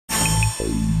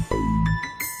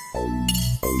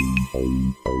What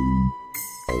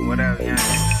up, Youngin?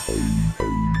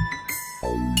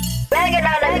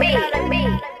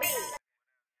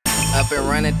 Up and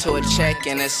running to a check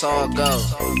and it's all go.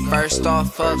 First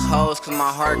off, fuck hoes cause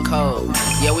my heart cold.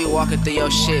 Yeah, we walking through your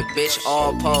shit, bitch,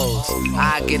 all pose.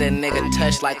 I get a nigga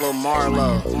touched like Lil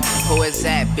Marlowe. Who is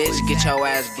that, bitch? Get your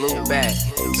ass blue back.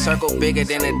 Circle bigger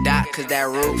than a dot cause that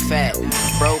root fat.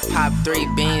 Bro pop 3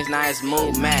 beans, now it's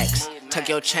move max. Tuck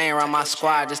your chain around my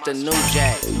squad, just a new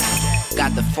jack.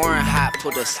 Got the foreign hot,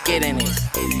 put a skid in it.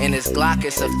 And this Glock,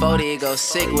 it's a 40, it go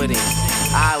sick with it.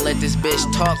 I'll let this bitch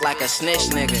talk like a snitch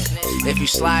nigga. If you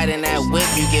slide in that whip,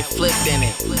 you get flipped in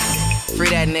it. Free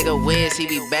that nigga Wiz, he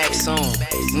be back soon.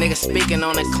 Nigga speaking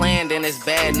on the clan, then it's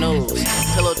bad news.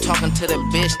 Pillow talking to the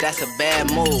bitch, that's a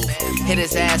bad move. Hit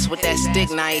his ass with that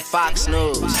stick, now he Fox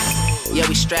News. Yeah,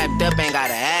 we strapped up, ain't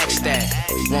gotta ask that.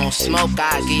 Won't smoke,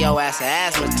 I'll give your ass an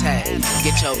asthma attack.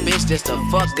 Get your bitch just to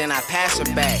fuck, then I pass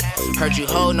her back. Heard you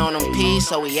holding on them peas,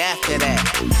 so we after that.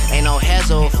 Ain't no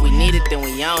hassle, if we need it, then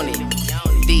we own it.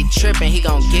 D trippin', he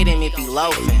gon' get him if he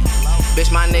loafin'.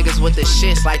 Bitch, my niggas with the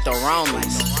shits like the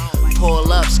Romans.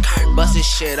 Pull up, skirt, bust this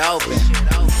shit open.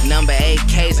 Number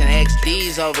AKs and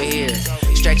XDs over here.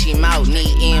 Stretch him out,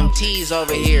 need EMTs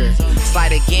over here.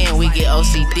 Slide again, we get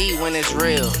OCD when it's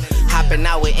real. Hopping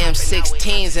out with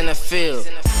M16s in the field.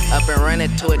 Up and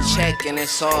running to a check and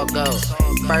it's all go.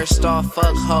 First off,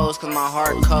 fuck hoes cause my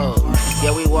heart cold.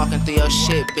 Yeah, we walking through your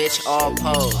shit, bitch, all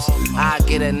pose. I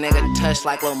get a nigga touched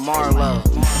like Lil Marlowe.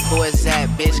 Who is that,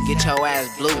 bitch? Get your ass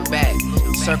blue back.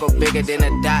 Circle bigger than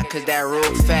a dot cause that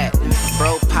roof fat.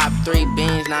 Bro pop 3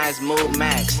 beans, now it's move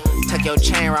max. Tuck your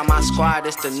chain around my squad,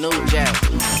 it's the new jack.